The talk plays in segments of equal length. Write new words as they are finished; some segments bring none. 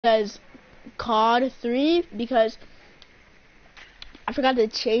says COD3 because I forgot to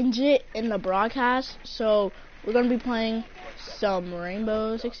change it in the broadcast. So we're gonna be playing some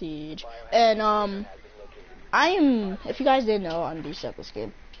Rainbow Six Siege, and if you guys didn't know, I'm decent at this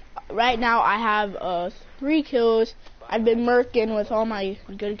game. Right now I have 3 kills. I've been murking with all my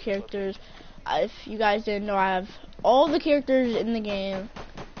good characters. If you guys didn't know, I have all the characters in the game,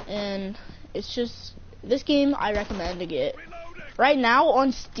 and it's just this game I recommend to get. Right now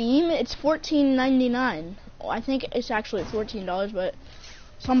on Steam it's $14.99. I think it's actually $14, but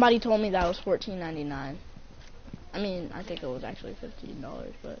somebody told me that was $14.99. I mean, I think it was actually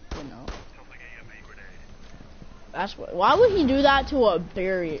 $15, but you know. That's what. Why would he do that to a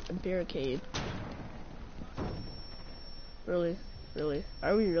barricade? Really? Really?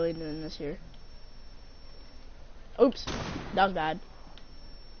 Are we really doing this here? Oops. That was bad.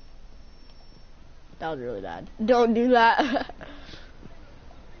 That was really bad. Don't do that.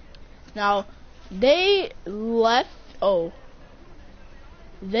 Now, they left. Oh.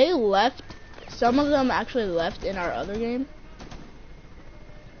 They left. Some of them actually left in our other game.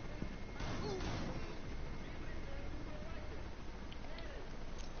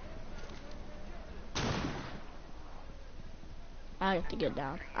 I have to get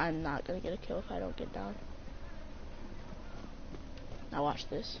down. I'm not gonna get a kill if I don't get down. Now watch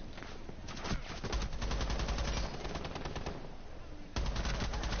this.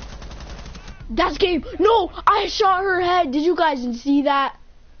 That's game. No, I shot her head. Did you guys see that?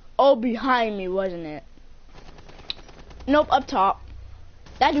 Oh, behind me, wasn't it? Nope, up top.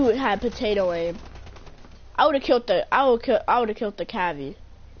 That dude had potato aim. I would have killed the. I would have killed the cavi.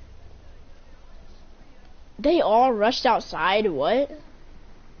 They all rushed outside. What?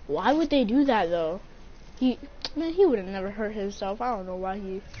 Why would they do that though? He would have never hurt himself. I don't know why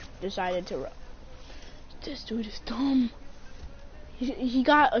he decided to run. This dude is dumb. He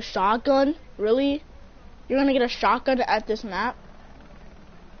got a shotgun. Really? You're gonna get a shotgun at this map?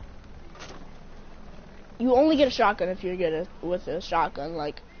 You only get a shotgun if you get with a shotgun,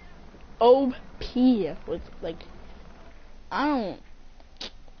 like OP with like I don't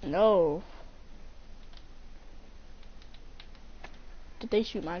know. Did they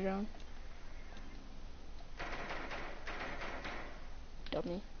shoot my drone?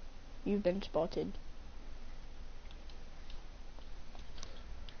 Dummy. You've been spotted.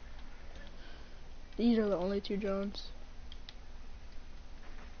 These are the only 2 drones.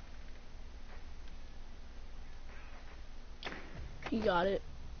 He got it.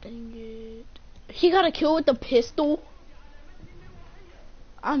 Dang it. He got a kill with the pistol?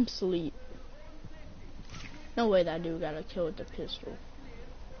 I'm asleep. No way that dude got a kill with the pistol.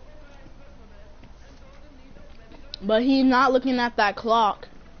 But he's not looking at that clock.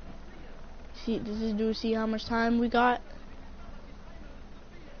 See, does this dude see how much time we got?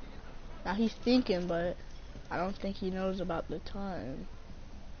 Now he's thinking, but I don't think he knows about the time.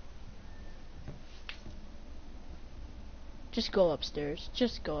 Just go upstairs.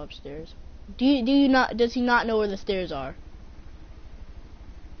 Just go upstairs. Do you not? Does he not know where the stairs are?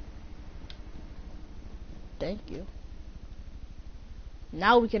 Thank you.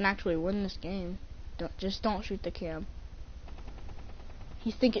 Now we can actually win this game. Just don't shoot the cam.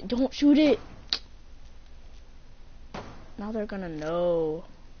 He's thinking, don't shoot it. Now they're gonna know.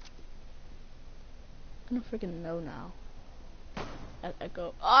 I'm gonna freaking know now. That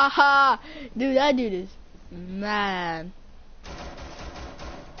echo. Aha! Dude, that dude is mad.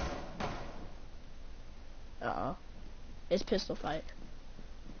 Uh-oh. It's pistol fight.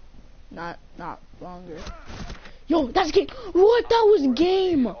 Not longer. Yo, that's game. What? That was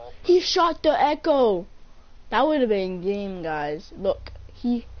game. He shot the echo. That would have been game, guys. Look,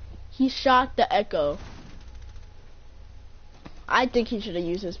 he shot the echo. I think he should have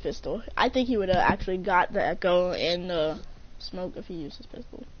used his pistol. I think he would have actually got the echo and the smoke if he used his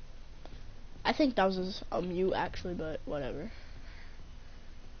pistol. I think that was a mute actually, but whatever.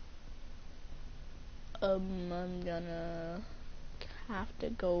 I'm gonna have to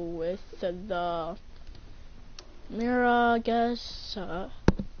go with the mirror, I guess.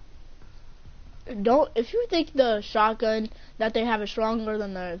 If you think the shotgun that they have is stronger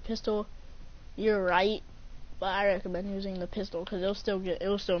than the pistol, you're right. But I recommend using the pistol because it'll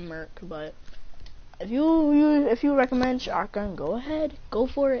still murk. But if you recommend shotgun, go ahead, go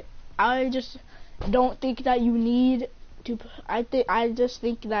for it. I just don't think that you need to. I just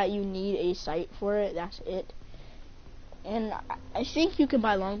think that you need a sight for it. That's it. And I think you can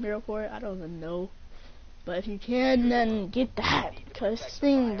buy long barrel for it. I don't even know. But if you can, then get that, because this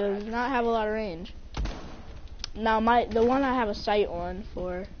thing does not have a lot of range. Now the one I have a sight on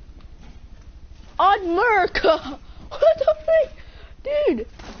for on Merc. What the freak? Dude,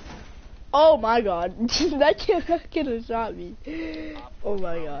 Oh my god. that kid have shot me. Oh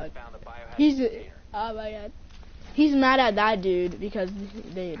my god. Oh my god. He's mad at that dude because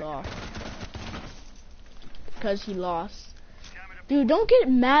they lost. Because he lost. Dude, don't get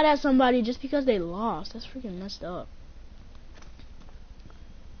mad at somebody just because they lost. That's freaking messed up.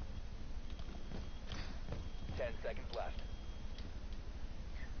 10 seconds left.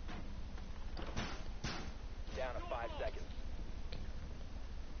 Down to 5 seconds.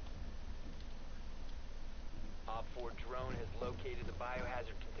 Op 4 drone has located the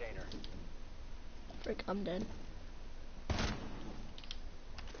biohazard container. Frick, I'm dead.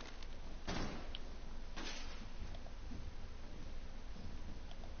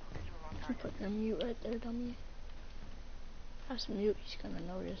 You put your mute right there, dummy. Press mute, he's gonna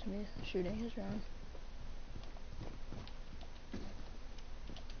notice me shooting his round.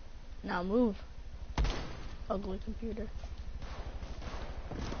 Now move. Ugly computer.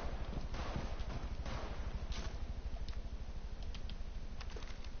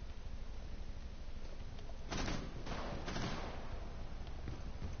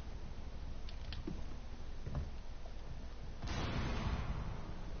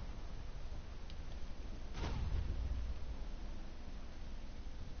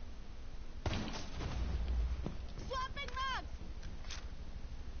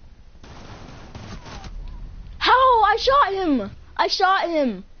 How? I shot him! I shot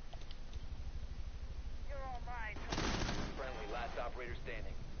him! You're all mine. Friendly, last operator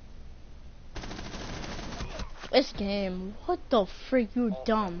standing. This game, what the freak, you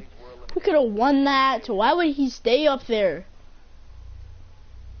dumb. We could have won that, so why would he stay up there?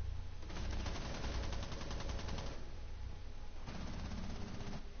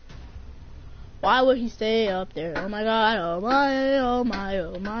 Why would he stay up there? Oh my god, oh my, oh my,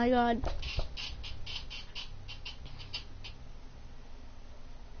 oh my god.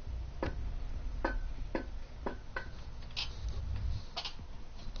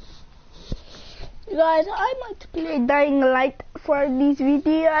 Guys, I might play Dying Light for these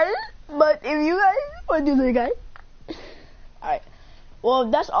videos, but if you guys, what do you think, guys? Alright, well,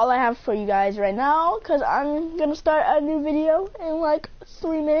 that's all I have for you guys right now, because I'm gonna start a new video in like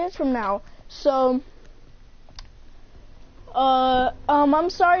 3 minutes from now. So, I'm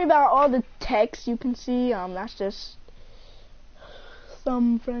sorry about all the text you can see. That's just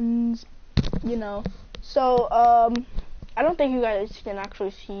some friends, you know. So, I don't think you guys can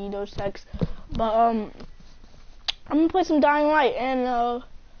actually see those texts, but I'm gonna play some Dying Light, and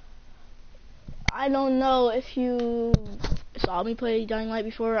I don't know if you saw me play Dying Light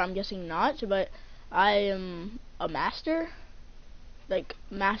before. I'm guessing not, but I am a master, like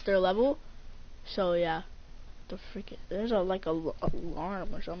master level. So yeah, the freaking there's a like a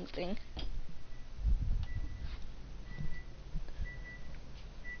alarm or something.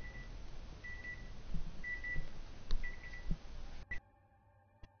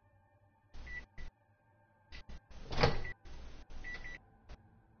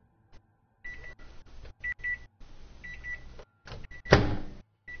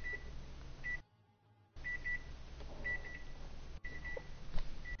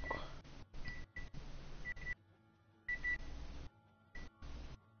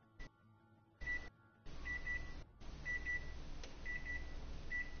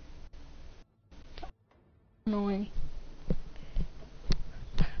 Annoying.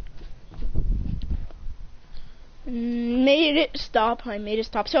 Made it stop. I made it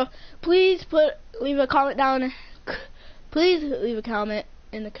stop. So please leave a comment down. Please leave a comment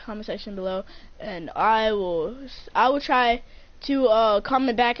in the comment section below, and I will try to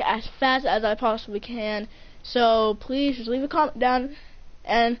comment back as fast as I possibly can. So please just leave a comment down,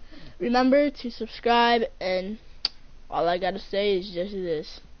 and remember to subscribe. And all I gotta say is just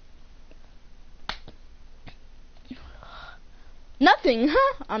this. Nothing,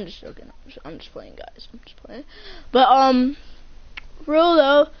 huh? I'm just joking. I'm just playing, guys. I'm just playing. But real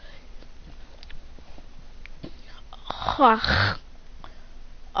though.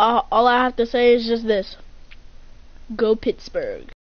 All I have to say is just this. Go Pittsburgh.